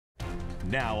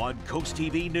Now on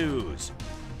CoastTV News.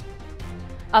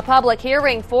 A public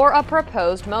hearing for a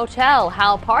proposed motel.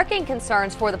 How parking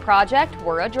concerns for the project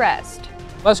were addressed.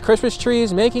 Less Christmas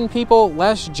trees making people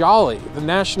less jolly. The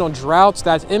national droughts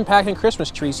that's impacting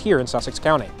Christmas trees here in Sussex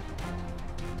County.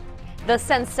 The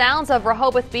sense sounds of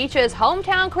Rehoboth Beach's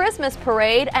hometown Christmas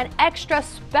parade and extra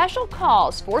special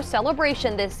cause for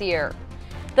celebration this year.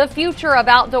 The future of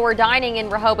outdoor dining in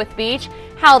Rehoboth Beach,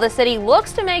 how the city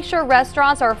looks to make sure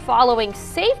restaurants are following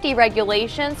safety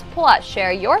regulations, plus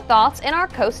share your thoughts in our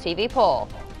CoastTV poll.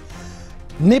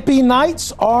 Nippy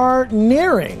nights are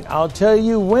nearing. I'll tell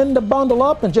you when to bundle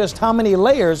up and just how many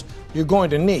layers you're going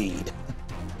to need.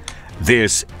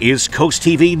 This is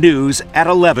CoastTV News at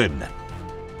 11.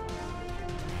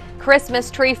 Christmas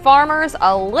tree farmers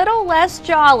a little less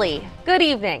jolly. Good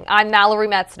evening. I'm Mallory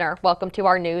Metzner. Welcome to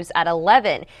our news at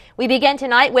 11. We begin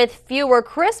tonight with fewer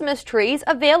Christmas trees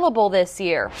available this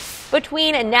year.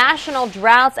 Between national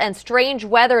droughts and strange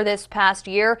weather this past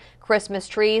year, Christmas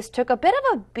trees took a bit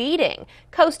of a beating.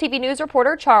 CoastTV News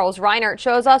reporter Charles Reinert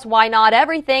shows us why not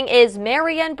everything is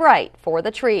merry and bright for the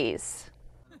trees.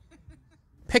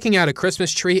 Picking out a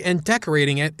Christmas tree and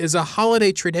decorating it is a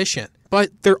holiday tradition, but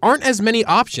there aren't as many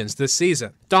options this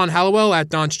season. Don Hallowell at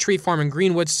Don's Tree Farm in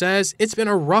Greenwood says it's been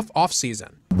a rough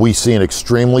off-season. We've seen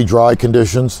extremely dry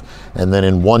conditions, and then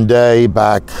in one day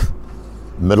back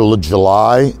middle of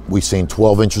July, we've seen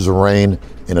 12 inches of rain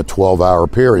in a 12-hour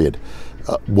period,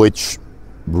 which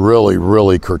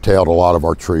really curtailed a lot of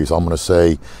our trees. I'm going to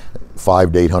say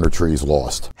 500 to 800 trees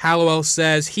lost. Hallowell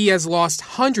says he has lost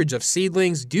hundreds of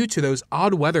seedlings due to those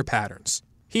odd weather patterns.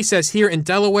 He says here in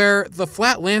Delaware, the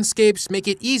flat landscapes make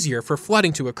it easier for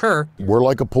flooding to occur. We're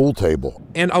like a pool table.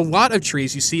 And a lot of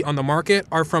trees you see on the market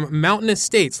are from mountainous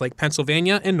states like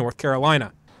Pennsylvania and North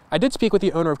Carolina. I did speak with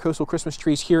the owner of Coastal Christmas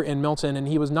Trees here in Milton, and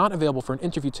he was not available for an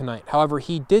interview tonight. However,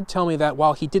 he did tell me that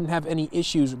while he didn't have any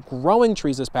issues growing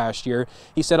trees this past year,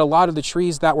 he said a lot of the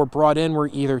trees that were brought in were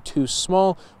either too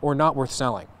small or not worth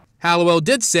selling. Hallowell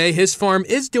did say his farm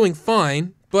is doing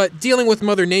fine, but dealing with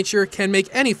Mother Nature can make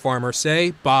any farmer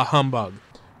say, bah humbug.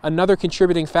 Another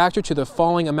contributing factor to the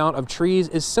falling amount of trees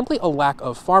is simply a lack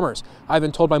of farmers. I've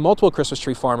been told by multiple Christmas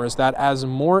tree farmers that as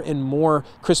more and more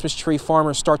Christmas tree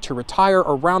farmers start to retire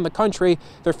around the country,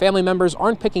 their family members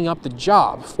aren't picking up the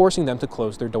job, forcing them to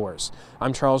close their doors.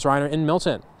 I'm Charles Reiner in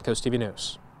Milton, CoastTV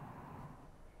News.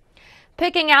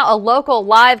 Picking out a local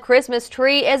live Christmas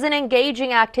tree is an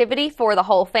engaging activity for the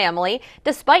whole family.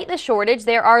 Despite the shortage,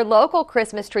 there are local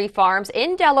Christmas tree farms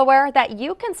in Delaware that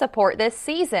you can support this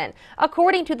season.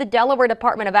 According to the Delaware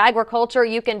Department of Agriculture,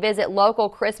 you can visit local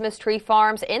Christmas tree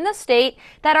farms in the state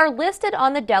that are listed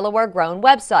on the Delaware Grown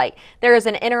website. There is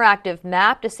an interactive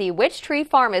map to see which tree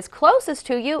farm is closest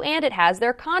to you, and it has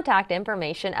their contact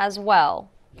information as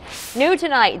well. New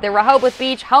tonight, the Rehoboth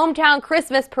Beach Hometown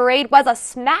Christmas Parade was a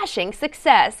smashing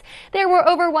success. There were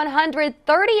over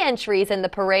 130 entries in the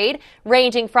parade,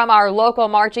 ranging from our local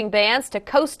marching bands to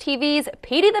Coast TV's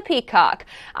Petey the Peacock.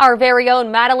 Our very own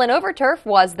Madeline Overturf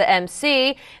was the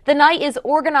MC. The night is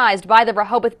organized by the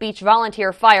Rehoboth Beach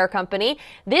Volunteer Fire Company.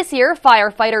 This year,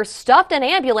 firefighters stuffed an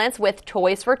ambulance with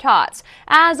toys for tots.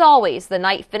 As always, the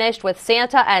night finished with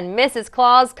Santa and Mrs.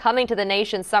 Claus coming to the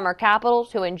nation's summer capital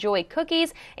to enjoy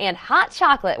cookies and hot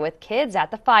chocolate with kids at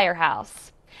the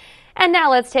firehouse. And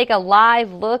now let's take a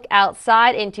live look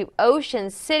outside into Ocean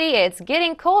City. It's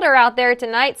getting colder out there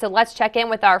tonight, so let's check in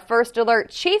with our First Alert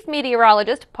Chief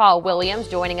Meteorologist, Paul Williams,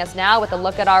 joining us now with a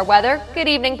look at our weather. Good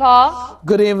evening, Paul.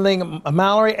 Good evening,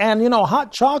 Mallory. And, you know,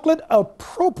 hot chocolate,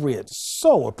 appropriate,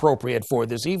 so appropriate for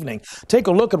this evening. Take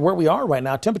a look at where we are right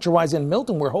now. Temperature-wise in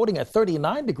Milton, we're holding at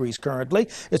 39 degrees currently.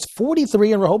 It's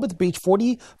 43 in Rehoboth Beach,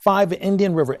 45 in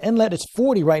Indian River Inlet. It's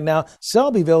 40 right now.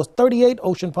 Selbyville, 38,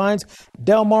 Ocean Pines,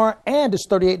 Del Mar, and it's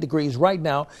 38 degrees right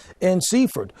now in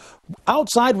Seaford.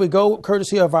 Outside we go,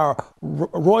 courtesy of our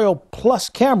Royal Plus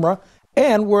camera,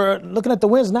 and we're looking at the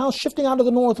winds now shifting out of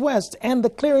the northwest and the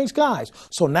clearing skies.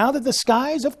 So now that the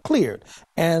skies have cleared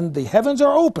and the heavens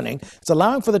are opening, it's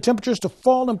allowing for the temperatures to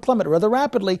fall and plummet rather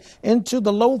rapidly into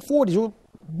the low 40s. We'll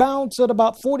bounce at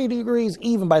about 40 degrees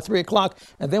even by 3 o'clock,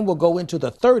 and then we'll go into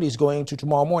the 30s going into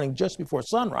tomorrow morning just before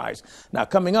sunrise. Now,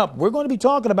 coming up, we're going to be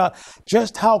talking about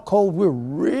just how cold we're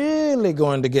really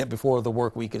going to get before the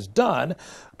work week is done.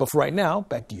 But for right now,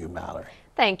 back to you, Mallory.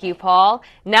 Thank you, Paul.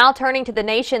 Now turning to the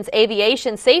nation's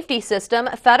aviation safety system,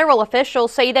 federal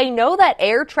officials say they know that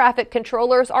air traffic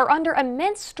controllers are under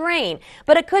immense strain,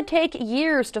 but it could take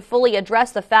years to fully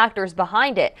address the factors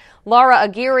behind it. Laura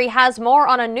Aguirre has more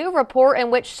on a new report in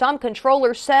which some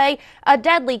controllers say a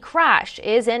deadly crash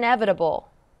is inevitable.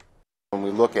 When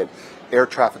we look at air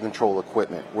traffic control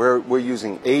equipment, we're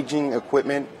using aging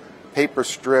equipment, paper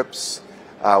strips.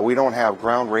 We don't have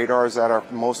ground radars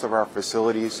at most of our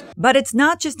facilities. But it's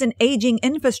not just an aging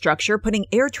infrastructure putting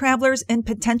air travelers in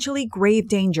potentially grave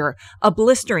danger. A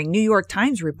blistering New York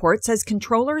Times report says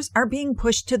controllers are being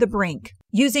pushed to the brink.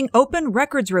 Using open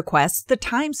records requests, the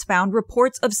Times found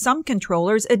reports of some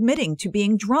controllers admitting to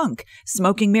being drunk,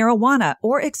 smoking marijuana,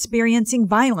 or experiencing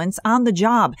violence on the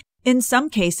job. In some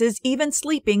cases, even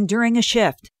sleeping during a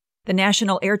shift. The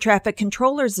National Air Traffic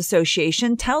Controllers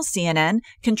Association tells CNN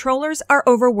controllers are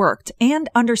overworked and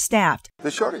understaffed.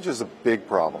 The shortage is a big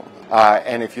problem.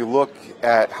 And if you look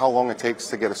at how long it takes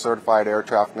to get a certified air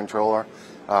traffic controller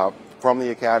from the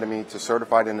academy to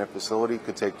certified in a facility,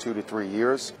 could take 2 to 3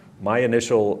 years. My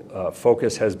initial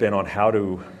focus has been on how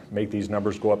to make these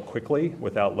numbers go up quickly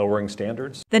without lowering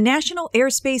standards. The National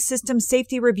Airspace Systems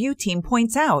Safety Review Team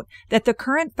points out that the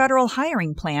current federal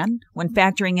hiring plan, when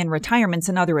factoring in retirements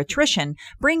and other attrition,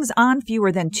 brings on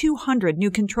fewer than 200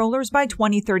 new controllers by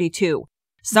 2032.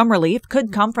 Some relief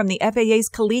could come from the FAA's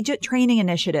Collegiate Training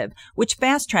Initiative, which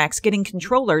fast-tracks getting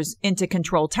controllers into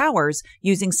control towers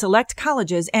using select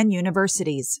colleges and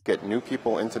universities. Get new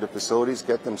people into the facilities,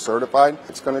 get them certified.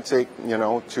 It's going to take,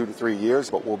 2 to 3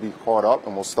 years, but we'll be caught up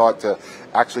and we'll start to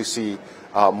actually see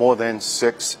more than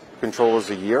 6 controllers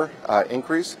a year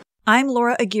increase. I'm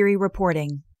Laura Aguirre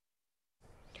reporting.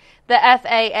 The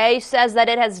FAA says that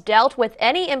it has dealt with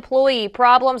any employee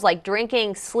problems like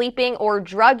drinking, sleeping, or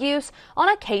drug use on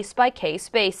a case-by-case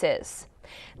basis.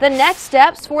 The next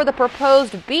steps for the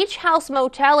proposed Beach House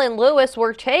Motel in Lewis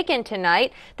were taken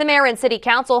tonight. The mayor and city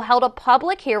council held a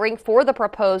public hearing for the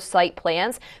proposed site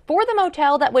plans for the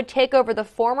motel that would take over the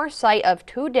former site of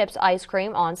Two Dips Ice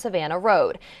Cream on Savannah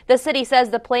Road. The city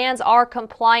says the plans are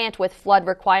compliant with flood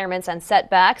requirements and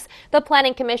setbacks. The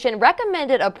Planning Commission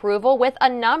recommended approval with a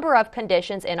number of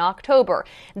conditions in October.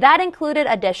 That included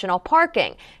additional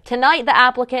parking. Tonight, the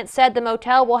applicant said the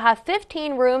motel will have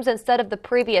 15 rooms instead of the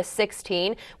previous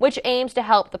 16, which aims to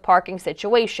help the parking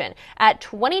situation. At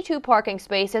 22 parking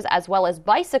spaces as well as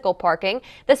bicycle parking,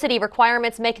 the city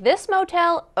requirements make this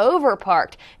motel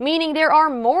overparked, meaning there are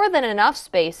more than enough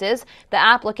spaces. The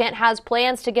applicant has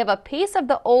plans to give a piece of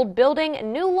the old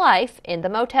building new life in the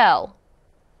motel.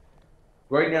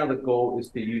 Right now the goal is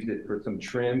to use it for some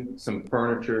trim, some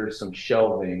furniture, some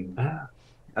shelving,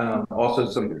 also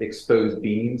some exposed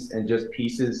beams and just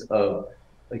pieces of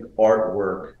like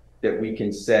artwork that we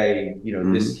can say,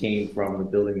 this came from a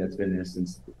building that's been there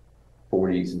since the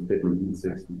 40s and 50s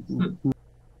and 60s.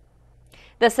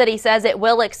 The city says it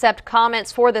will accept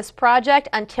comments for this project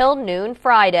until noon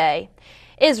Friday.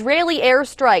 Israeli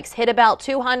airstrikes hit about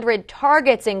 200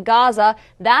 targets in Gaza.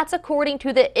 That's according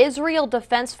to the Israel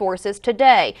Defense Forces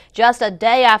today, just a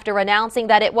day after announcing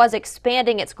that it was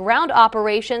expanding its ground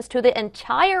operations to the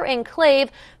entire enclave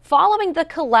following the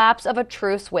collapse of a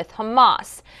truce with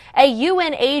Hamas. A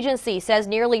UN agency says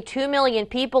nearly 2 million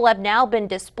people have now been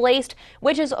displaced,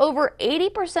 which is over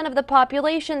 80% of the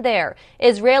population there.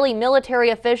 Israeli military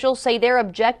officials say their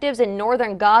objectives in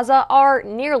northern Gaza are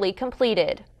nearly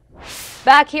completed.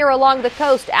 Back here along the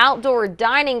coast, outdoor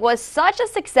dining was such a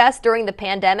success during the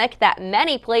pandemic that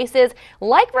many places,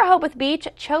 like Rehoboth Beach,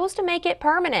 chose to make it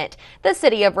permanent. The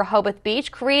city of Rehoboth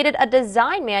Beach created a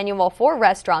design manual for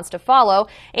restaurants to follow,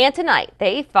 and tonight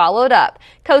they followed up.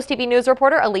 CoastTV News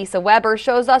reporter Elisa Weber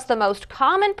shows us the most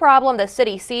common problem the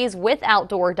city sees with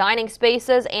outdoor dining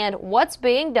spaces and what's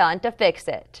being done to fix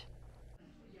it.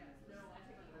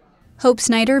 Hope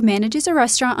Snyder manages a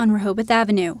restaurant on Rehoboth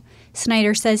Avenue.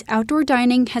 Snyder says outdoor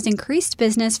dining has increased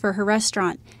business for her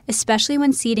restaurant, especially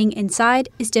when seating inside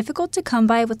is difficult to come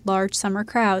by with large summer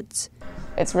crowds.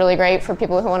 It's really great for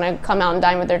people who want to come out and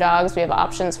dine with their dogs. We have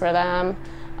options for them.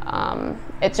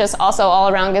 It just also all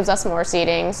around gives us more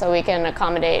seating so we can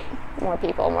accommodate more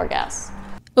people, more guests.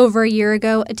 Over a year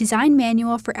ago, a design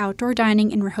manual for outdoor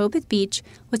dining in Rehoboth Beach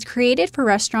was created for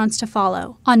restaurants to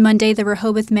follow. On Monday, the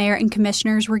Rehoboth mayor and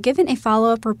commissioners were given a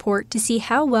follow-up report to see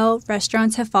how well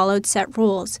restaurants have followed set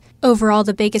rules. Overall,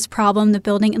 the biggest problem the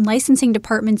building and licensing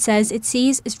department says it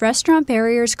sees is restaurant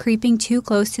barriers creeping too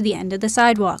close to the end of the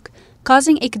sidewalk,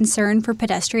 causing a concern for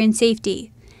pedestrian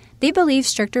safety. They believe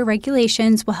stricter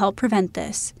regulations will help prevent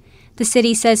this. The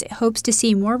city says it hopes to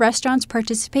see more restaurants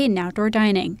participate in outdoor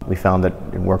dining. We found that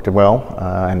it worked well,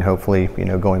 and hopefully,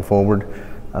 going forward,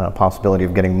 possibility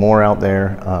of getting more out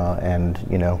there, and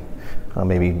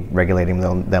maybe regulating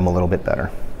them a little bit better.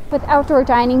 With outdoor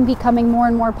dining becoming more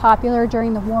and more popular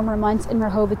during the warmer months in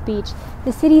Rehoboth Beach,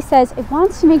 the city says it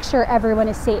wants to make sure everyone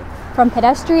is safe, from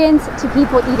pedestrians to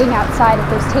people eating outside of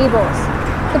those tables.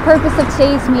 The purpose of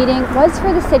today's meeting was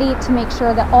for the city to make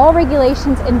sure that all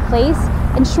regulations in place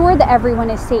ensure that everyone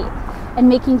is safe, and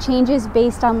making changes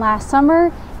based on last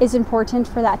summer is important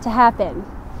for that to happen.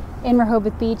 In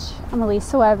Rehoboth Beach, I'm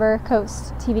Elisa Weber,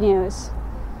 Coast TV News.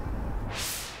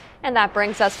 And that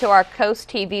brings us to our Coast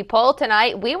TV poll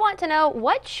tonight. We want to know,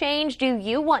 what change do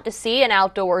you want to see in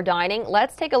outdoor dining?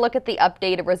 Let's take a look at the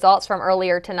updated results from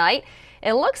earlier tonight.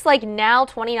 It looks like now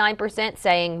 29%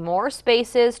 saying more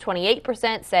spaces,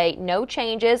 28% say no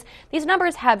changes. These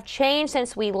numbers have changed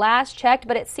since we last checked,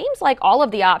 but it seems like all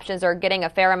of the options are getting a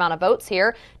fair amount of votes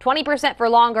here. 20% for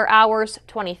longer hours,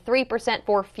 23%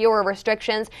 for fewer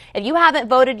restrictions. If you haven't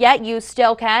voted yet, you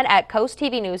still can at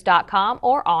coasttvnews.com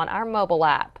or on our mobile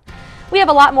app. We have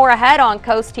a lot more ahead on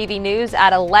Coast TV News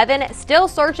at 11. Still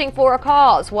searching for a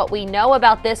cause. What we know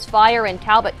about this fire in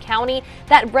Talbot County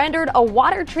that rendered a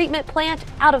water treatment plant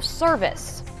out of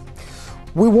service.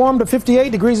 We warmed to 58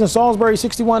 degrees in Salisbury,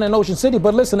 61 in Ocean City.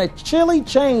 But listen, a chilly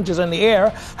change is in the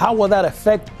air. How will that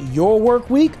affect your work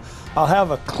week? I'll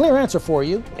have a clear answer for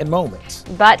you in moments.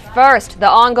 But first, the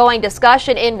ongoing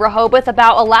discussion in Rehoboth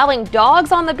about allowing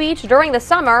dogs on the beach during the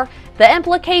summer. The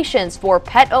implications for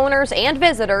pet owners and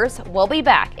visitors. Will be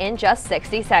back in just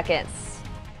 60 seconds.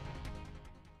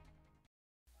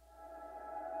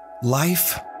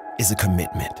 Life is a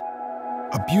commitment,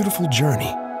 a beautiful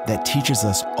journey that teaches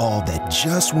us all that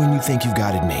just when you think you've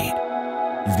got it made,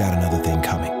 you've got another thing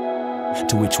coming.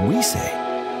 To which we say,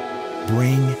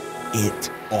 bring it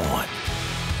on.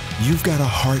 You've got a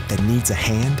heart that needs a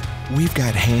hand. We've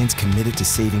got hands committed to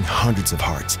saving hundreds of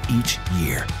hearts each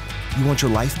year. You want your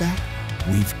life back?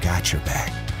 We've got your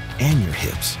back, and your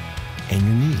hips, and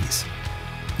your knees.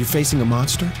 You're facing a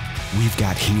monster? We've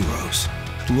got heroes.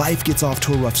 Life gets off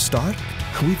to a rough start?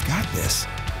 We've got this,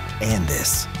 and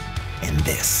this, and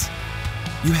this.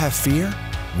 You have fear?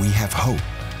 We have hope.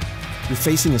 You're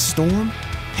facing a storm?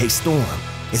 Hey, storm,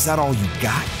 is that all you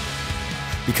got?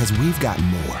 Because we've got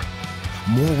more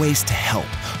ways to help,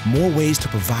 more ways to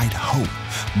provide hope,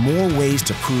 more ways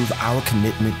to prove our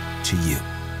commitment to you.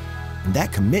 And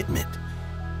that commitment,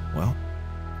 well,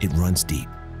 it runs deep.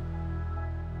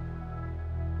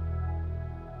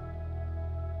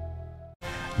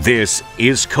 This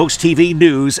is Coast TV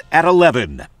News at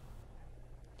 11.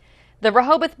 The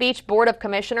Rehoboth Beach Board of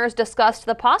Commissioners discussed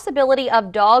the possibility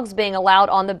of dogs being allowed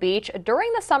on the beach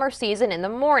during the summer season in the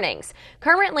mornings.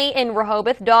 Currently in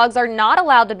Rehoboth, dogs are not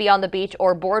allowed to be on the beach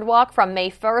or boardwalk from May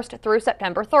 1st through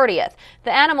September 30th.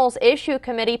 The Animals Issue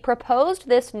Committee proposed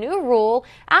this new rule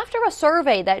after a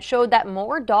survey that showed that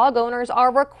more dog owners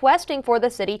are requesting for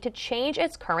the city to change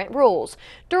its current rules.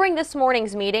 During this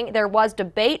morning's meeting, there was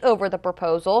debate over the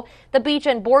proposal. The Beach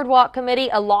and Boardwalk Committee,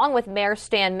 along with Mayor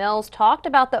Stan Mills, talked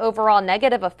about the overall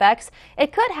negative effects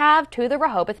it could have to the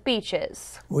Rehoboth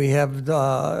beaches. We have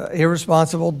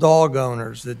irresponsible dog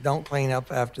owners that don't clean up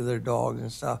after their dogs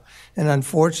and stuff. And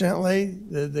unfortunately,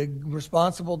 the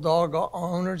responsible dog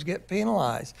owners get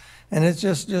penalized. And it's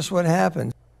just what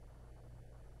happens.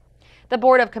 The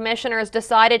Board of Commissioners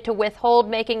decided to withhold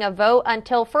making a vote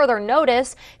until further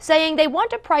notice, saying they want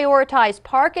to prioritize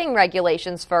parking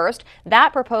regulations first.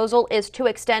 That proposal is to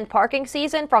extend parking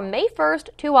season from May 1st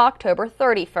to October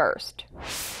 31st.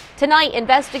 Tonight,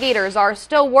 investigators are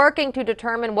still working to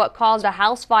determine what caused a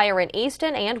house fire in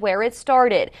Easton and where it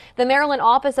started. The Maryland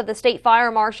office of the state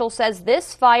fire marshal says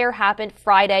this fire happened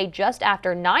Friday just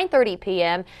after 9:30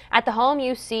 p.m. at the home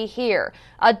you see here.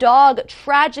 A dog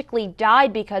tragically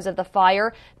died because of the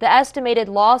fire. The estimated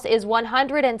loss is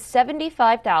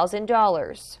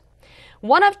 $175,000.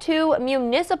 One of two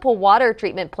municipal water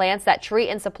treatment plants that treat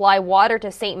and supply water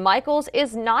to St. Michael's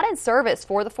is not in service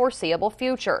for the foreseeable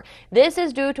future. This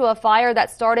is due to a fire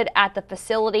that started at the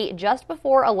facility just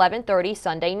before 11:30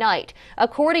 Sunday night.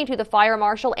 According to the fire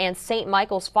marshal and St.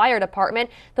 Michael's Fire Department,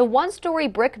 the one-story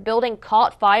brick building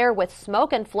caught fire with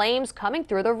smoke and flames coming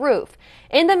through the roof.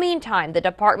 In the meantime, the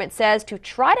department says to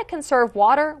try to conserve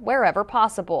water wherever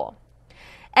possible.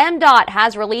 MDOT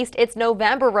has released its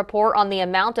November report on the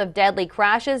amount of deadly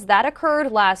crashes that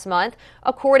occurred last month.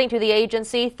 According to the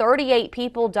agency, 38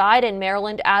 people died in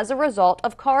Maryland as a result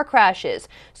of car crashes.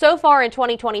 So far in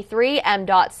 2023,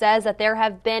 MDOT says that there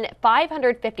have been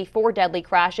 554 deadly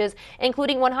crashes,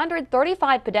 including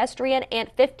 135 pedestrian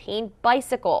and 15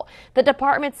 bicycle. The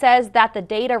department says that the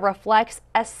data reflects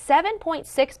a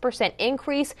 7.6%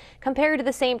 increase compared to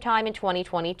the same time in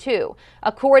 2022.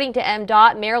 According to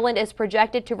MDOT, Maryland is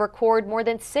projected to record more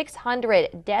than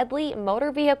 600 deadly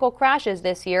motor vehicle crashes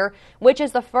this year, which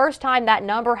is the first time that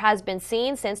number has been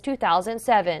seen since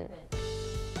 2007.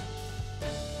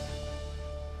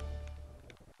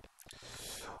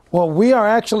 Well, we are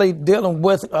actually dealing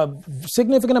with a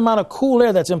significant amount of cool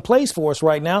air that's in place for us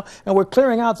right now, and we're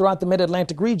clearing out throughout the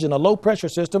mid-Atlantic region. A low-pressure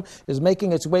system is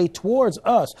making its way towards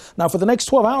us. Now, for the next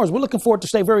 12 hours, we're looking for it to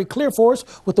stay very clear for us,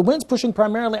 with the winds pushing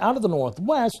primarily out of the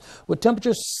northwest, with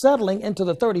temperatures settling into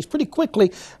the 30s pretty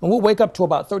quickly, and we'll wake up to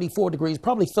about 34 degrees,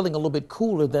 probably feeling a little bit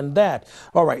cooler than that.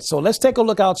 All right, so let's take a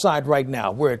look outside right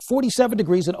now. We're at 47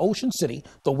 degrees in Ocean City.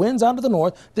 The wind's out of the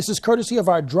north. This is courtesy of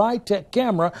our Dry Tech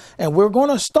camera, and we're going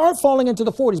to start falling into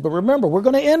the 40s, but remember, we're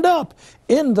going to end up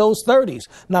in those 30s.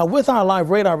 Now, with our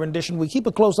live radar rendition, we keep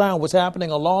a close eye on what's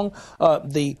happening along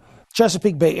the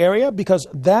Chesapeake Bay area, because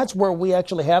that's where we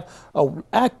actually have an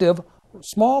active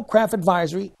small craft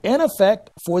advisory in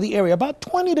effect for the area, about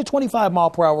 20 to 25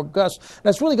 mile per hour gusts.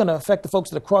 That's really going to affect the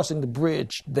folks that are crossing the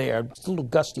bridge there. It's a little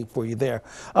gusty for you there.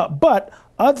 But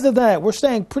other than that, we're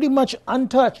staying pretty much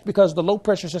untouched because the low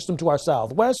pressure system to our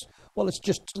southwest, well, it's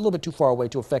just a little bit too far away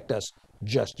to affect us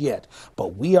just yet.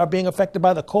 But we are being affected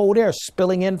by the cold air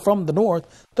spilling in from the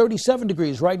north. 37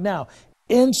 degrees right now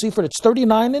in Seaford. It's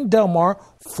 39 in Delmar,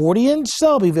 40 in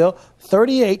Selbyville,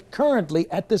 38 currently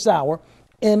at this hour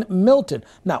in Milton.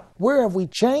 Now, where have we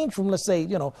changed from, let's say,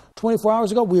 24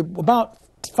 hours ago? We're about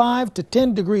 5 to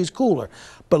 10 degrees cooler.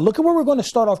 But look at where we're going to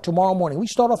start off tomorrow morning. We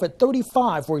start off at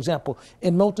 35, for example,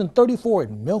 in Milton, 34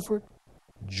 in Milford,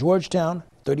 Georgetown,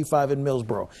 35 in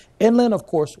Millsboro. Inland, of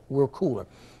course, we're cooler.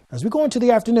 As we go into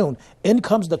the afternoon, in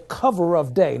comes the cover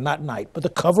of day, not night, but the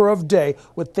cover of day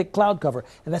with thick cloud cover.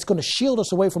 And that's going to shield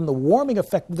us away from the warming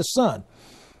effect of the sun.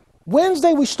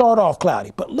 Wednesday, we start off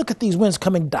cloudy, but look at these winds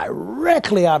coming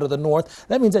directly out of the north.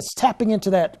 That means it's tapping into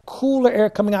that cooler air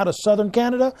coming out of southern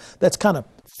Canada that's kind of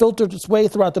filtered its way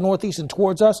throughout the northeast and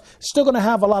towards us. Still going to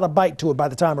have a lot of bite to it by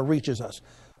the time it reaches us.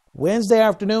 Wednesday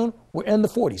afternoon, we're in the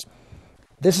 40s.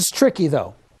 This is tricky,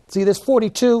 though. See, this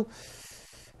 42,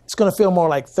 it's going to feel more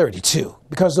like 32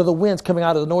 because of the winds coming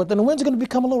out of the north, and the winds are going to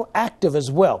become a little active as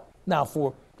well. Now,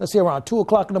 for let's say around 2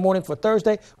 o'clock in the morning for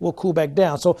Thursday, we'll cool back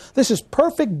down. So this is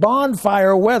perfect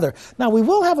bonfire weather. Now, we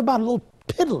will have about a little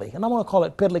piddly, and I want to call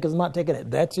it piddly because I'm not taking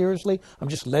it that seriously. I'm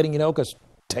just letting you know because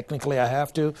technically I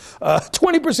have to.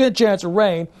 20% chance of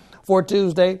rain for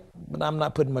Tuesday, but I'm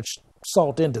not putting much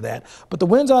salt into that. But the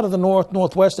winds out of the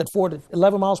northwest at 4 to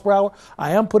 11 miles per hour,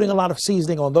 I am putting a lot of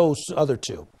seasoning on those other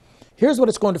two. Here's what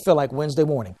it's going to feel like Wednesday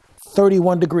morning.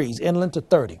 31 degrees, inland to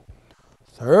 30.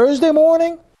 Thursday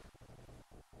morning,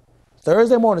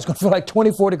 it's going to feel like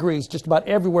 24 degrees just about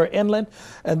everywhere inland,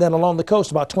 and then along the coast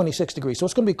about 26 degrees. So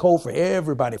it's going to be cold for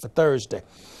everybody for Thursday.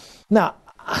 Now,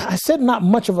 I said not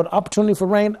much of an opportunity for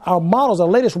rain. Our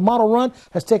latest model run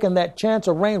has taken that chance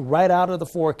of rain right out of the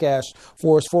forecast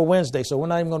for us for Wednesday, so we're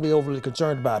not even going to be overly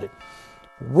concerned about it.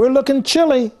 We're looking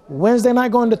chilly Wednesday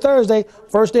night going to Thursday,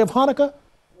 first day of Hanukkah,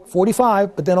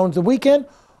 45, but then on the weekend,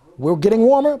 we're getting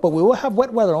warmer, but we will have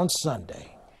wet weather on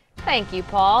Sunday. Thank you,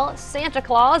 Paul. Santa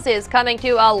Claus is coming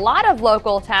to a lot of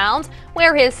local towns.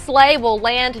 Where his sleigh will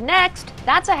land next,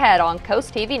 that's ahead on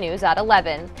Coast TV News at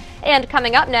 11. And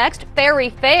coming up next, ferry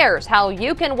fares, how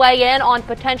you can weigh in on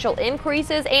potential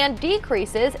increases and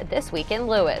decreases this week in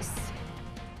Lewis.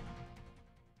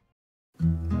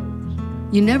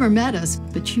 You never met us,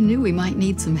 but you knew we might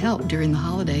need some help during the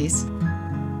holidays.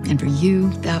 And for you,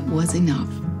 that was enough.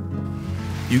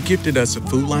 You gifted us a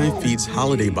Food Lion Feeds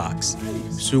holiday box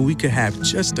so we could have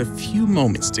just a few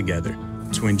moments together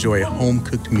to enjoy a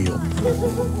home-cooked meal.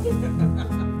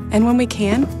 And when we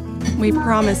can, we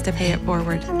promise to pay it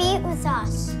forward. Come eat with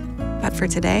us. But for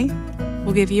today,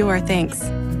 we'll give you our thanks.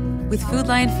 With Food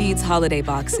Lion Feeds holiday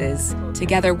boxes,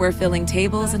 together we're filling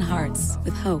tables and hearts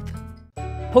with hope.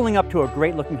 Pulling up to a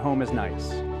great-looking home is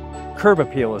nice. Curb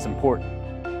appeal is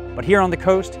important. But here on the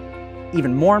coast,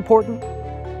 even more important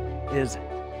is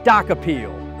dock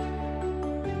appeal.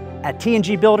 At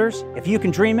T&G Builders, if you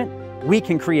can dream it, we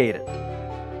can create it.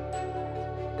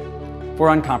 For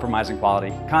uncompromising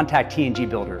quality, contact T&G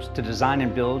Builders to design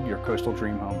and build your coastal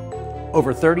dream home.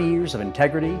 Over 30 years of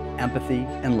integrity, empathy,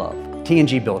 and love.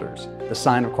 T&G Builders, the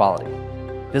sign of quality.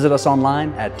 Visit us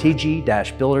online at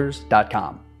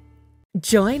tg-builders.com.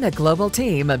 Join a global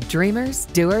team of dreamers,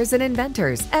 doers, and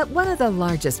inventors at one of the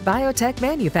largest biotech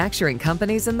manufacturing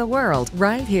companies in the world,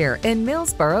 right here in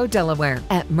Millsboro, Delaware.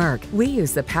 At Merck, we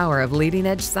use the power of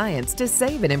leading-edge science to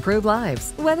save and improve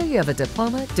lives. Whether you have a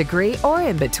diploma, degree, or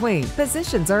in between,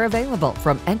 positions are available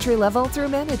from entry-level through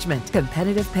management.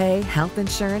 Competitive pay, health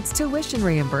insurance, tuition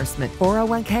reimbursement,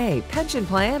 401k, pension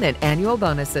plan, and annual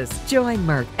bonuses. Join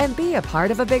Merck and be a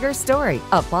part of a bigger story.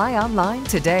 Apply online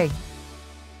today.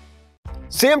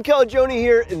 Sam Calagione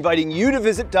here, inviting you to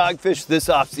visit Dogfish this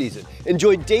off-season.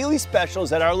 Enjoy daily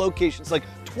specials at our locations like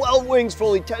 12 wings for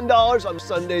only $10 on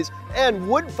Sundays, and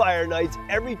wood fire nights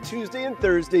every Tuesday and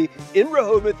Thursday in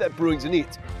Rehoboth at Brewings and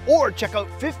Eats. Or check out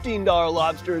 $15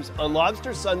 lobsters on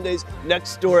Lobster Sundays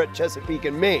next door at Chesapeake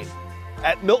and Maine.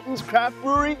 At Milton's Craft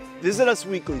Brewery, visit us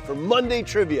weekly for Monday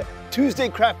trivia, Tuesday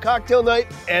craft cocktail night,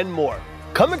 and more.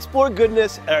 Come explore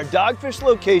goodness at our Dogfish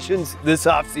locations this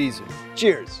off-season.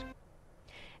 Cheers.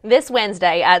 This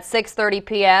Wednesday at 6:30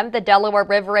 p.m., the Delaware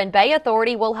River and Bay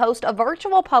Authority will host a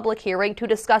virtual public hearing to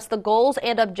discuss the goals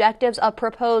and objectives of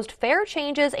proposed fare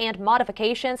changes and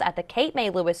modifications at the Cape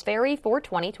May Lewis Ferry for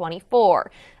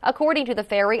 2024. According to the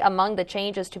ferry, among the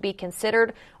changes to be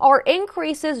considered are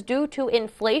increases due to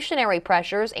inflationary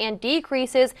pressures and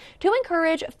decreases to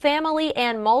encourage family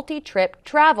and multi-trip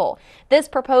travel. This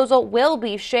proposal will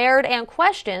be shared and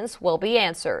questions will be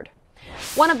answered.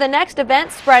 One of the next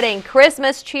events spreading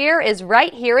Christmas cheer is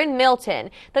right here in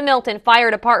Milton. The Milton Fire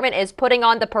Department is putting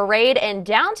on the parade in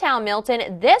downtown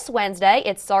Milton this Wednesday.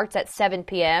 It starts at 7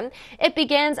 p.m. It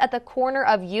begins at the corner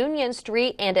of Union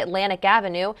Street and Atlantic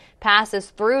Avenue, passes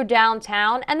through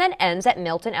downtown, and then ends at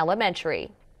Milton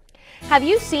Elementary. Have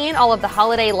you seen all of the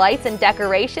holiday lights and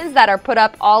decorations that are put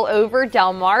up all over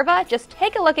Delmarva? Just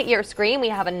take a look at your screen. We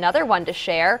have another one to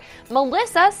share.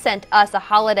 Melissa sent us a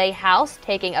holiday house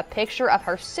taking a picture of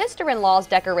her sister-in-law's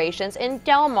decorations in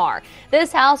Delmar.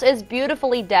 This house is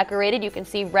beautifully decorated. You can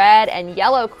see red and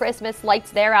yellow Christmas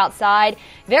lights there outside.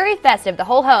 Very festive. The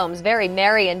whole home's very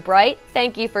merry and bright.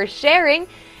 Thank you for sharing.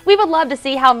 We would love to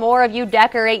see how more of you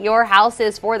decorate your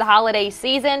houses for the holiday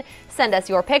season. Send us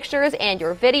your pictures and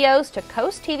your videos to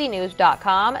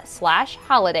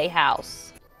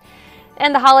coasttvnews.com/holidayhouse.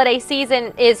 And the holiday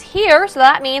season is here, so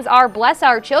that means our Bless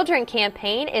Our Children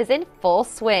campaign is in full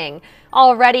swing.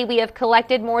 Already, we have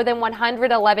collected more than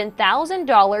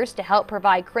 $111,000 to help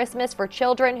provide Christmas for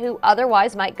children who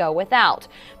otherwise might go without.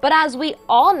 But as we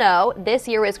all know, this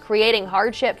year is creating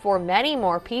hardship for many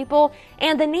more people,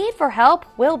 and the need for help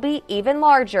will be even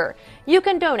larger. You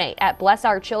can donate at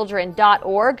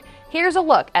blessourchildren.org. Here's a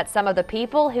look at some of the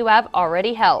people who have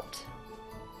already helped.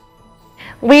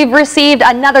 We've received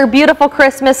another beautiful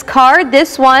Christmas card.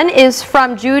 This one is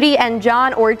from Judy and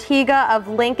John Ortega of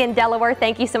Lincoln, Delaware.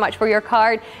 Thank you so much for your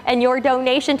card and your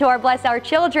donation to our Bless Our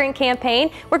Children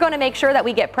campaign. We're going to make sure that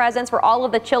we get presents for all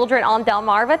of the children on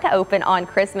Delmarva to open on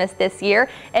Christmas this year.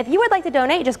 If you would like to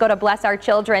donate, just go to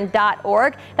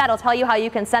blessourchildren.org. That'll tell you how you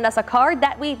can send us a card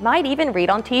that we might even read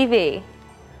on TV.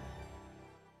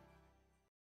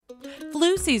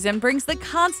 Flu season brings the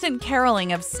constant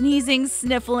caroling of sneezing,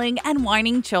 sniffling, and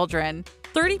whining children.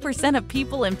 30% of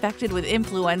people infected with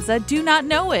influenza do not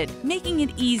know it, making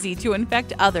it easy to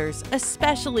infect others,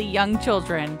 especially young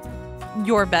children.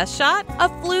 Your best shot? A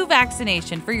flu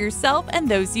vaccination for yourself and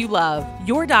those you love.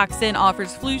 Your Dachshund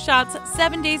offers flu shots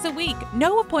 7 days a week,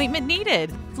 no appointment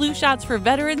needed. Flu shots for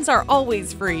veterans are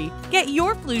always free. Get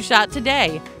your flu shot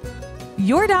today.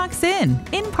 Your Dachshund,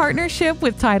 in partnership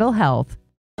with Tidal Health.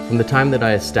 From the time that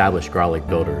I established Garlic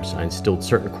Builders, I instilled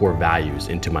certain core values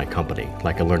into my company,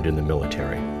 like I learned in the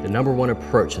military. The number one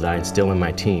approach that I instill in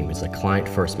my team is a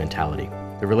client-first mentality.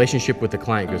 The relationship with the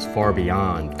client goes far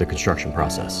beyond the construction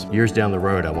process. Years down the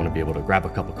road, I want to be able to grab a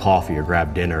cup of coffee or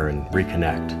grab dinner and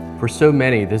reconnect. For so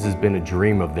many, this has been a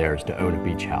dream of theirs to own a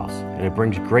beach house, and it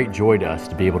brings great joy to us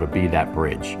to be able to be that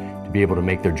bridge, to be able to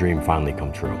make their dream finally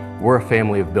come true. We're a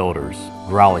family of builders,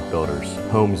 Garlic Builders,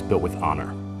 homes built with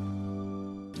honor.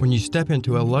 When you step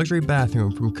into a luxury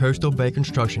bathroom from Coastal Bay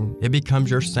Construction, it becomes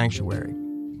your sanctuary.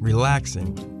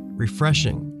 Relaxing,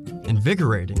 refreshing,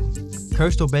 invigorating.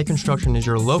 Coastal Bay Construction is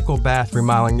your local bath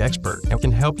remodeling expert and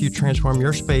can help you transform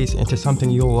your space into something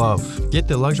you'll love. Get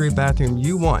the luxury bathroom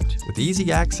you want with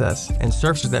easy access and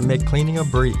surfaces that make cleaning a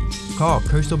breeze. Call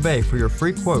Coastal Bay for your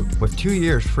free quote with 2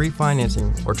 years free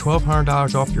financing or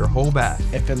 $1,200 off your whole bath.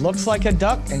 If it looks like a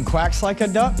duck and quacks like a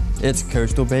duck, it's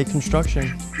Coastal Bay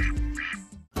Construction.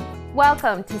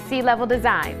 Welcome to Sea Level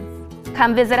Designs.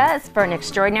 Come visit us for an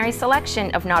extraordinary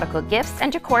selection of nautical gifts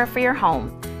and decor for your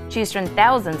home. Choose from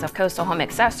thousands of coastal home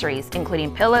accessories,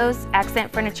 including pillows,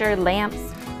 accent furniture, lamps,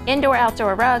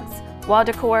 indoor-outdoor rugs, wall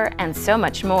decor, and so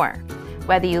much more.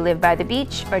 Whether you live by the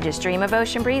beach or just dream of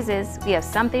ocean breezes, we have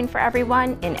something for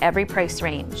everyone in every price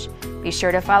range. Be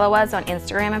sure to follow us on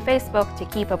Instagram and Facebook to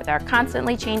keep up with our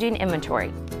constantly changing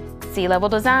inventory. Sea Level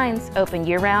Designs, open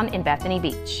year-round in Bethany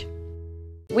Beach.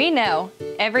 We know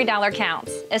every dollar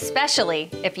counts, especially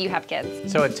if you have kids.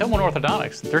 So at Tillman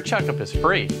Orthodontics, their checkup is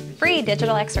free. Free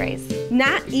digital x-rays.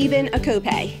 Not even a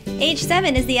copay. Age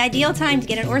 7 is the ideal time to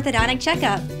get an orthodontic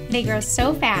checkup. They grow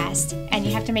so fast, and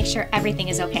you have to make sure everything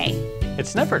is okay.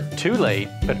 It's never too late,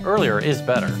 but earlier is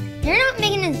better. You're not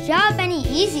making his job any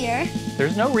easier.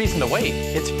 There's no reason to wait.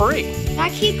 It's free. I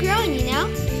keep growing, you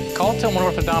know? Call Tillman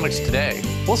Orthodontics today.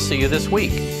 We'll see you this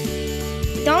week.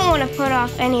 Don't want to put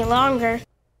off any longer.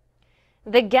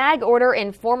 The gag order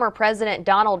in former President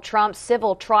Donald Trump's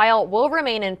civil trial will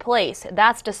remain in place.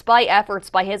 That's despite efforts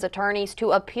by his attorneys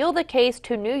to appeal the case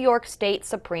to New York State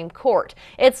Supreme Court.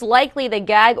 It's likely the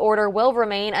gag order will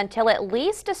remain until at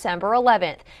least December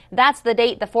 11th. That's the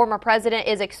date the former president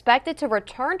is expected to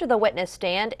return to the witness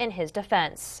stand in his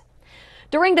defense.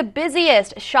 During the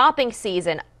busiest shopping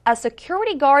season, a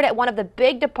security guard at one of the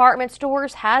big department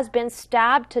stores has been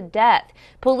stabbed to death.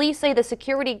 Police say the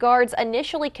security guards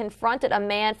initially confronted a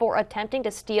man for attempting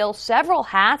to steal several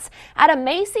hats at a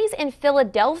Macy's in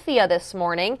Philadelphia this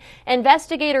morning.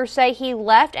 Investigators say he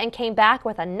left and came back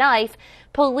with a knife.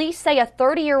 Police say a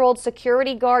 30-year-old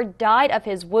security guard died of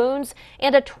his wounds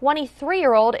and a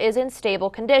 23-year-old is in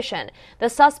stable condition. The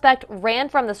suspect ran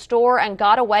from the store and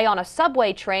got away on a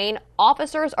subway train.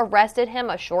 Officers arrested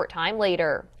him a short time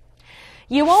later.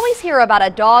 You always hear about a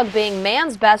dog being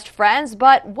man's best friends,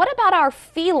 but what about our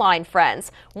feline friends?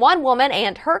 One woman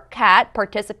and her cat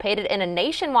participated in a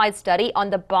nationwide study on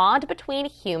the bond between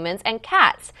humans and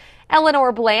cats.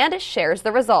 Eleanor Bland shares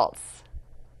the results.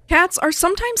 Cats are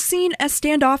sometimes seen as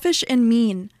standoffish and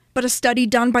mean, but a study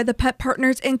done by the Pet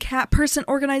Partners and Cat Person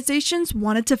organizations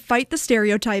wanted to fight the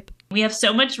stereotype. We have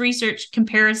so much research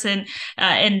comparison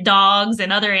in dogs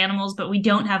and other animals, but we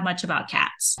don't have much about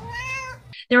cats.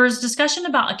 There was discussion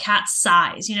about a cat's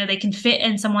size. You know, they can fit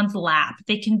in someone's lap.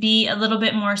 They can be a little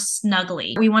bit more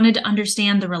snuggly. We wanted to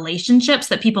understand the relationships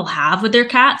that people have with their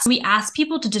cats. We asked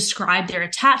people to describe their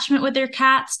attachment with their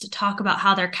cats, to talk about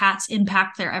how their cats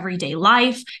impact their everyday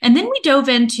life. And then we dove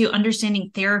into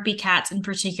understanding therapy cats in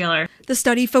particular. The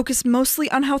study focused mostly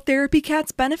on how therapy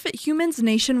cats benefit humans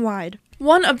nationwide.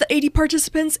 One of the 80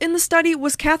 participants in the study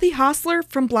was Kathy Hostler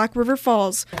from Black River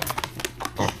Falls,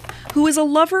 who is a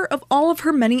lover of all of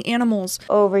her many animals.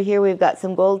 Over here we've got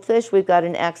some goldfish, we've got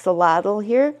an axolotl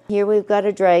here. Here we've got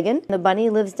a dragon. The bunny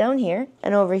lives down here.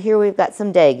 And over here we've got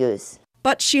some dagoos.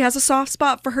 But she has a soft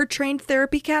spot for her trained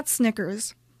therapy cat,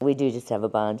 Snickers. We do just have a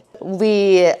bond.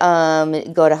 We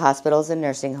go to hospitals and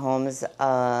nursing homes.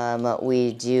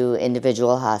 We do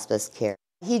individual hospice care.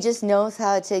 He just knows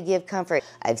how to give comfort.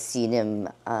 I've seen him,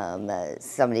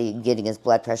 somebody getting his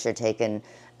blood pressure taken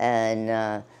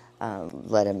and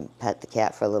let him pet the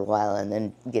cat for a little while and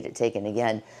then get it taken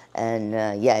again. And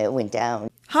yeah, it went down.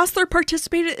 Hostler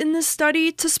participated in this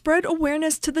study to spread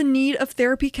awareness to the need of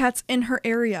therapy cats in her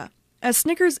area, as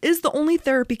Snickers is the only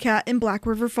therapy cat in Black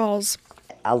River Falls.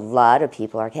 A lot of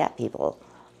people are cat people,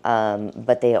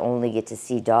 but they only get to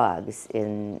see dogs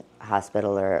in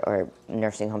hospital or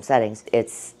nursing home settings.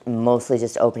 It's mostly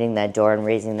just opening that door and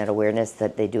raising that awareness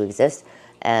that they do exist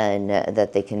and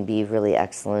that they can be really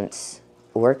excellent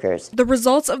workers. The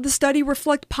results of the study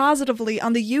reflect positively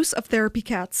on the use of therapy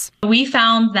cats. We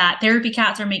found that therapy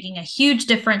cats are making a huge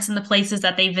difference in the places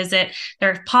that they visit.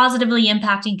 They're positively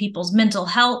impacting people's mental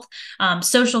health,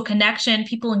 social connection.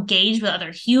 People engage with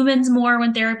other humans more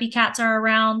when therapy cats are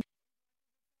around.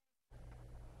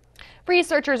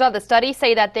 Researchers of the study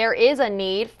say that there is a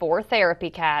need for therapy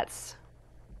cats.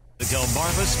 The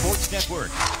Delmarva Sports Network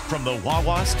from the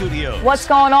Wawa Studios. What's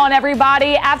going on,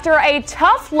 everybody? After a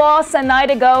tough loss a night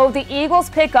ago, the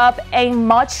Eagles pick up a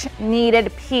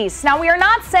much-needed piece. Now, we are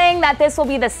not saying that this will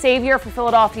be the savior for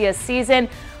Philadelphia's season,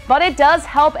 but it does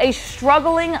help a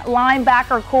struggling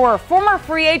linebacker core. Former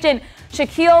free agent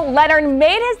Shaquille Leonard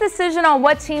made his decision on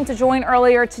what team to join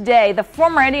earlier today. The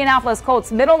former Indianapolis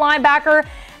Colts middle linebacker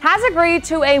has agreed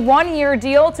to a one-year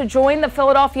deal to join the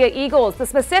Philadelphia Eagles. The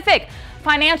specific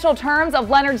financial terms of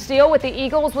Leonard's deal with the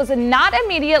Eagles was not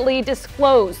immediately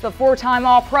disclosed. The four-time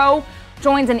All-Pro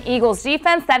joins an Eagles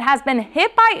defense that has been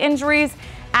hit by injuries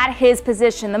at his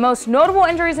position. The most notable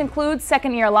injuries include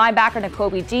second-year linebacker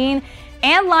Nakobe Dean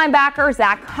and linebacker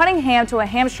Zach Cunningham to a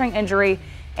hamstring injury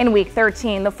in Week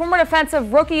 13. The former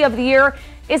Defensive Rookie of the Year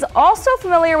is also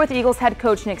familiar with Eagles head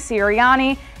coach Nick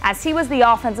Sirianni, as he was the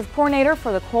offensive coordinator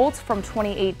for the Colts from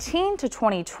 2018 to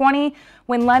 2020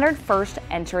 when Leonard first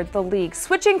entered the league.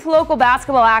 Switching to local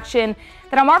basketball action,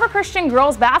 the Delmarva Christian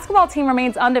girls basketball team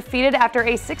remains undefeated after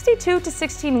a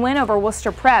 62-16 win over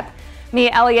Worcester Prep.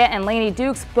 Mia Elliott and Lainey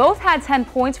Dukes both had 10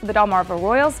 points for the Delmarva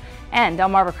Royals, and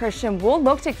Delmarva Christian will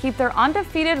look to keep their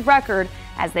undefeated record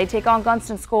as they take on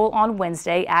Gunston School on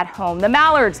Wednesday at home. The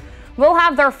Mallards will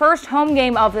have their first home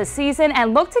game of the season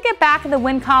and look to get back in the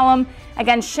win column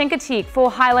against Chincoteague. Full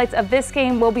highlights of this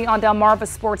game will be on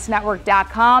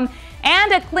DelmarvaSportsNetwork.com.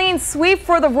 And a clean sweep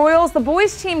for the Royals. The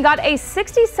boys team got a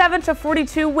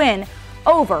 67-42 win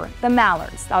over the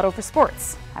mallards. That'll for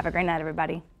sports. Have a great night,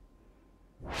 everybody.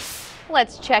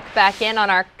 Let's check back in on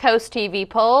our Coast TV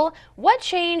poll. What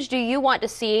change do you want to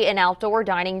see in outdoor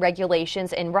dining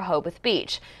regulations in Rehoboth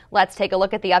Beach? Let's take a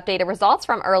look at the updated results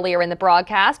from earlier in the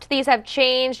broadcast. These have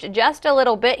changed just a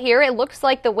little bit here. It looks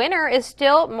like the winner is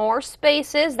still more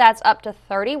spaces. That's up to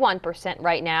 31%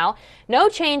 right now. No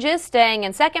changes, staying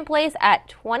in second place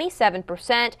at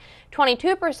 27%.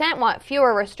 22% want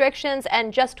fewer restrictions,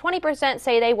 and just 20%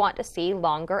 say they want to see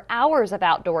longer hours of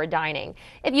outdoor dining.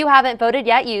 If you haven't voted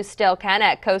yet, you still can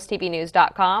at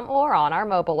coasttvnews.com or on our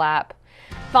mobile app.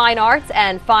 Fine arts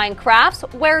and fine crafts,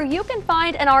 where you can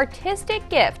find an artistic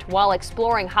gift while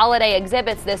exploring holiday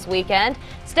exhibits this weekend.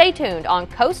 Stay tuned on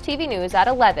Coast TV News at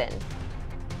 11.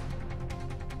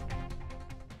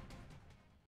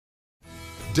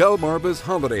 Delmarva's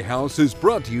Holiday House is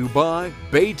brought to you by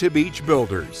Bay to Beach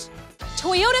Builders.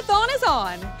 Toyota-thon is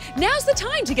on. Now's the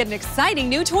time to get an exciting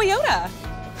new Toyota.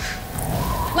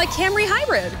 Like Camry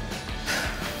Hybrid,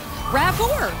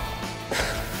 RAV4,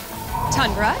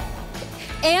 Tundra,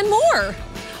 and more.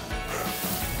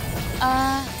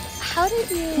 How did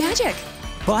you... Magic.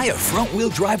 Buy a front-wheel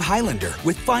drive Highlander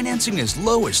with financing as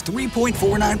low as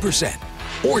 3.49%.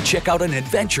 Or check out an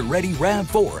adventure-ready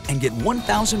RAV4 and get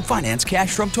 $1,000 finance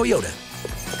cash from Toyota.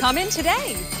 Come in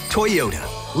today. Toyota,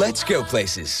 let's go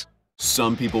places.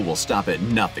 Some people will stop at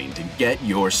nothing to get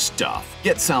your stuff.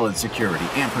 Get solid security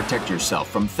and protect yourself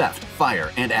from theft,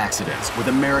 fire, and accidents with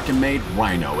American-made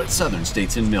Rhino at Southern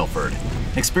States in Milford.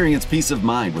 Experience peace of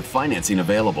mind with financing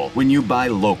available when you buy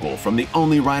local from the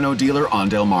only Rhino dealer on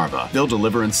Delmarva. They'll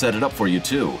deliver and set it up for you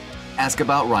too. Ask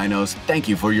about Rhino's Thank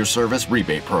You for Your Service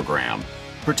rebate program.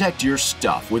 Protect your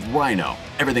stuff with Rhino.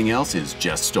 Everything else is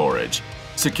just storage.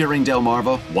 Securing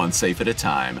Delmarva one safe at a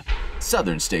time.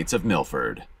 Southern States of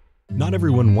Milford. Not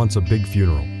everyone wants a big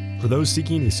funeral. For those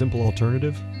seeking a simple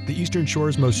alternative, the Eastern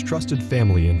Shore's most trusted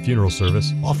family and funeral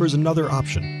service offers another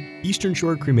option. Eastern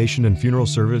Shore Cremation and Funeral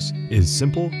Service is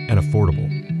simple and affordable.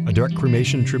 A direct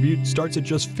cremation tribute starts at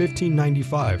just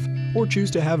 $15.95, or choose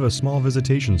to have a small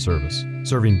visitation service,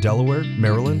 serving Delaware,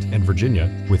 Maryland, and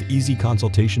Virginia with easy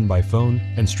consultation by phone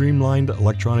and streamlined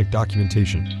electronic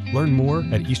documentation. Learn more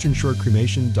at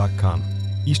easternshorecremation.com.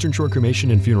 Eastern Shore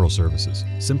Cremation and Funeral Services.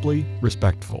 Simply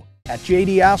respectful. At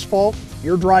JD Asphalt,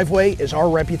 your driveway is our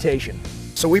reputation.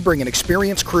 So we bring an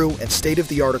experienced crew and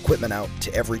state-of-the-art equipment out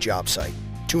to every job site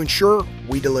to ensure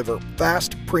we deliver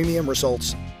fast, premium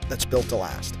results that's built to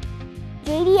last.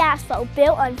 JD Asphalt,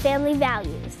 built on family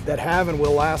values that have and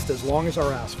will last as long as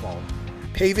our asphalt.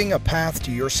 Paving a path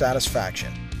to your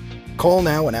satisfaction. Call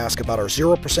now and ask about our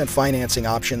 0% financing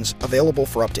options available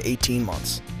for up to 18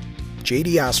 months.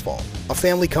 JD Asphalt, a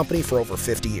family company for over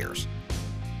 50 years.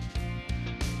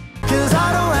 'Cause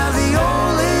I don't have the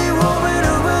only woman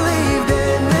who believed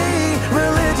in me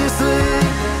religiously.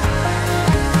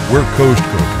 We're Coast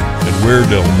Coast, and we're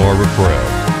Delmarva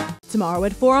proud. Tomorrow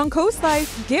at 4 on Coast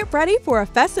Life, get ready for a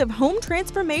festive home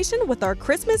transformation with our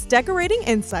Christmas decorating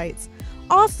insights.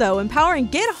 Also, empowering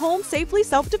get home safely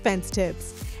self-defense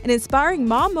tips and inspiring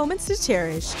mom moments to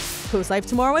cherish. Coast Life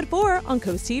tomorrow at 4 on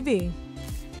Coast TV.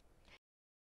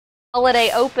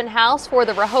 Holiday open house for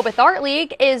the Rehoboth Art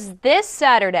League is this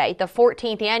Saturday. The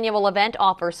 14th annual event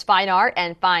offers fine art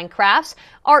and fine crafts.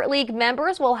 Art League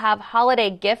members will have holiday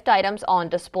gift items on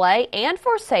display and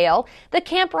for sale. The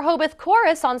Camp Rehoboth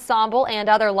Chorus Ensemble and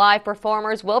other live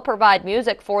performers will provide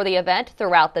music for the event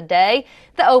throughout the day.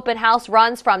 The open house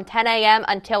runs from 10 a.m.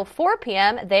 until 4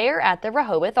 p.m. there at the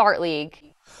Rehoboth Art League.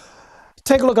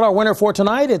 Take a look at our winner for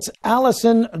tonight. It's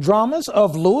Allison Dramas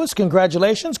of Lewis.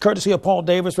 Congratulations. Courtesy of Paul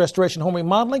Davis Restoration Home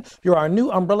Remodeling. You're our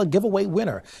new umbrella giveaway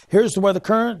winner. Here's where the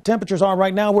current temperatures are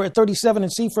right now. We're at 37 in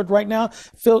Seaford right now.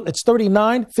 It's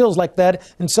 39. Feels like that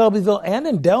in Selbyville and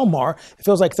in Delmar. It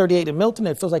feels like 38 in Milton.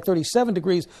 It feels like 37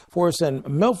 degrees for us in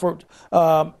Milford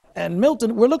and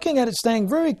Milton. We're looking at it staying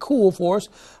very cool for us.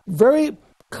 Very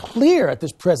clear at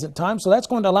this present time, so that's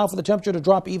going to allow for the temperature to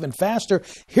drop even faster.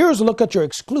 Here's a look at your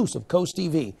exclusive Coast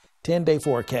TV 10-day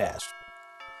forecast.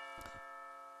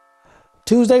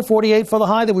 Tuesday, 48 for the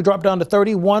high, then we drop down to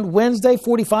 31. Wednesday,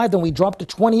 45, then we drop to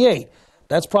 28.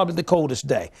 That's probably the coldest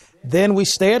day. Then we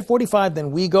stay at 45,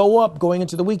 then we go up going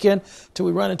into the weekend till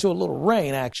we run into a little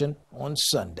rain action on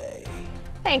Sunday.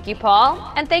 Thank you,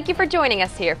 Paul. And thank you for joining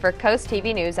us here for Coast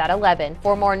TV News at 11.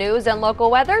 For more news and local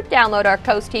weather, download our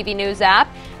Coast TV News app.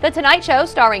 The Tonight Show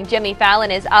starring Jimmy Fallon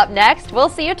is up next. We'll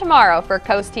see you tomorrow for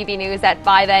Coast TV News at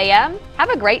 5 a.m. Have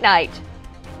a great night.